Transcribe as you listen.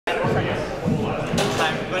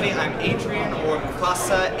everybody. I'm Adrian, or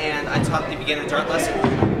Mufasa, and I taught the beginner dart lesson.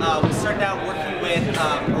 We started out working with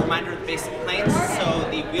a reminder of the basic planes. So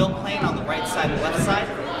the wheel plane on the right side and the left side.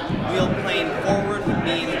 Wheel plane forward would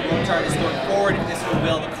mean the rope dart is going forward. If this were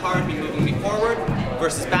wheel of the car, it would be moving me forward.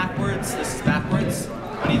 Versus backwards, this is backwards.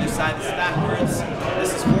 On either side, this is backwards.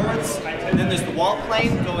 This is forwards. And then there's the wall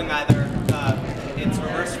plane going either, it's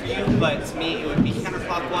reverse for you, but to me it would be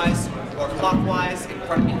counterclockwise or clockwise in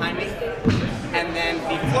front and behind me. And then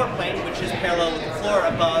the floor plane, which is parallel with the floor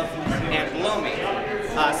above and below me.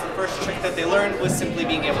 So the first trick that they learned was simply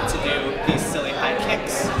being able to do these silly high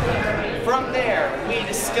kicks. From there, we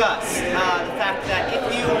discussed the fact that if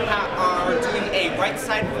you are doing a right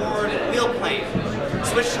side forward wheel plane,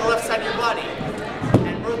 switch to the left side of your body,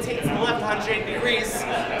 and rotate to the left 180 degrees,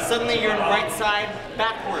 suddenly you're in right side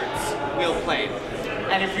backwards wheel plane.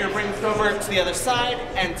 And if you're bringing it over to the other side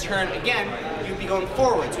and turn again, you'd be going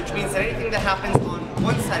forwards, which means that anything that happens on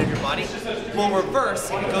one side of your body will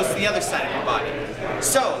reverse if it goes to the other side of your body.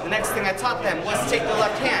 So the next thing I taught them was to take the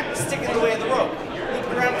left hand, stick it in the way of the rope, loop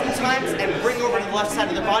it around a few times, and bring over to the left side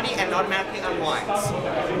of the body, and automatically unwinds.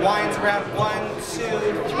 Winds around 1,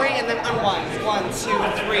 2, 3, and then unwinds 1,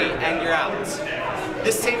 2, 3, and you're out.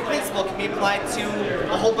 This same principle can be applied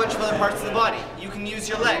to a whole bunch of other parts of the body. You can use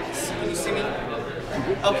your legs. Can you see me?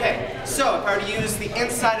 Okay, so if I were to use the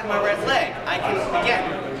inside of my right leg, I can,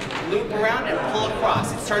 again, loop around and pull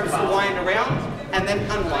across. It starts to wind around and then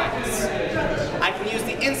unwinds. I can use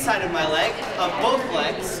the inside of my leg, of both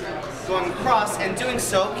legs, going across, and doing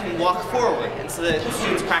so can walk forward. And so the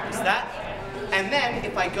students practice that. And then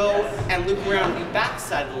if I go and loop around the back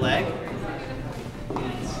side of the leg,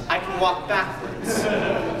 I can walk backwards.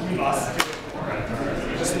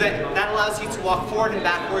 So that allows you to walk forward and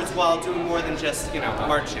backwards while doing more than just,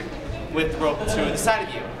 marching with the rope to the side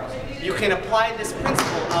of you. You can apply this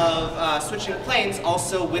principle of switching planes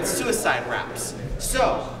also with suicide wraps.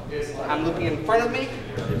 So, I'm looking in front of me,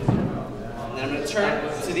 and then I'm going to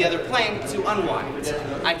turn to the other plane to unwind.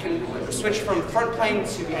 I can switch from front plane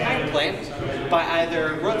to behind plane by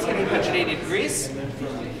either rotating 180 degrees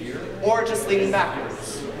or just leaning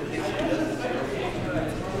backwards.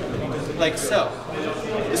 Like so.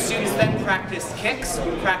 The students then practiced kicks.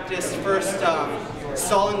 We practiced first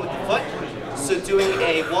stalling with the foot, so doing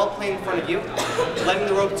a wall plane in front of you, letting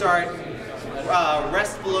the rope dart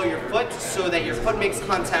rest below your foot so that your foot makes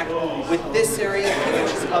contact with this area 2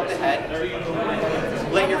 inches above the head.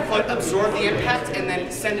 Let your foot absorb the impact and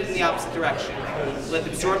then send it in the opposite direction. Let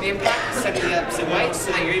it absorb the impact, send it the opposite way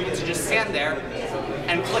so that you're able to just stand there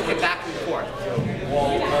and flick it back and forth.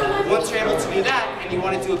 Once you're able to do that and you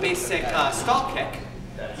want to do a basic stall kick,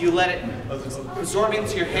 you let it absorb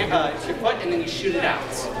into your foot and then you shoot it out.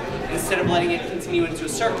 Instead of letting it continue into a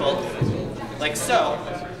circle, like so,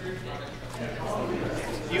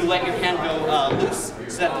 you let your hand go loose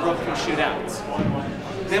so that the rope can shoot out.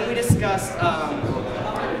 Then we discussed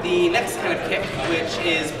the next kind of kick, which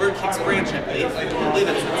is bird kicks branch, I believe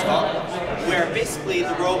that's what it's called, where basically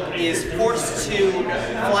the rope is forced to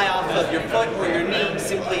fly off of your foot or your knee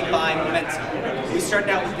simply by momentum. We started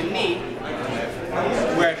out with the knee,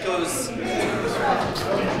 where it goes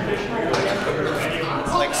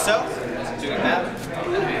like so, doing that.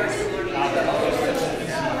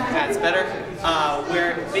 That's better.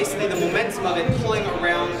 Where basically the momentum of it pulling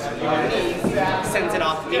around your knee sends it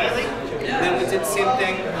off immediately. Then we did the same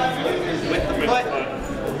thing with the foot,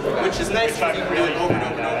 which is nice because you can do it over and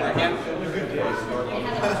over and over again.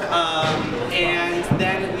 And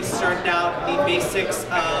then we started out the basics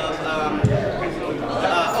of,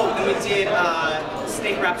 then we did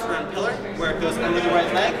snake wraps around pillar, where it goes under the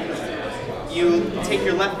right leg. You take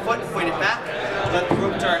your left foot, point it back, let the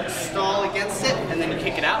rope dart stall against it, and then you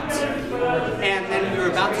kick it out. And then we were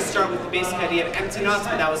about to start with the basic idea of empty knots,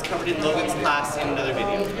 but that was covered in Logan's class in another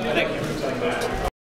video. Thank you.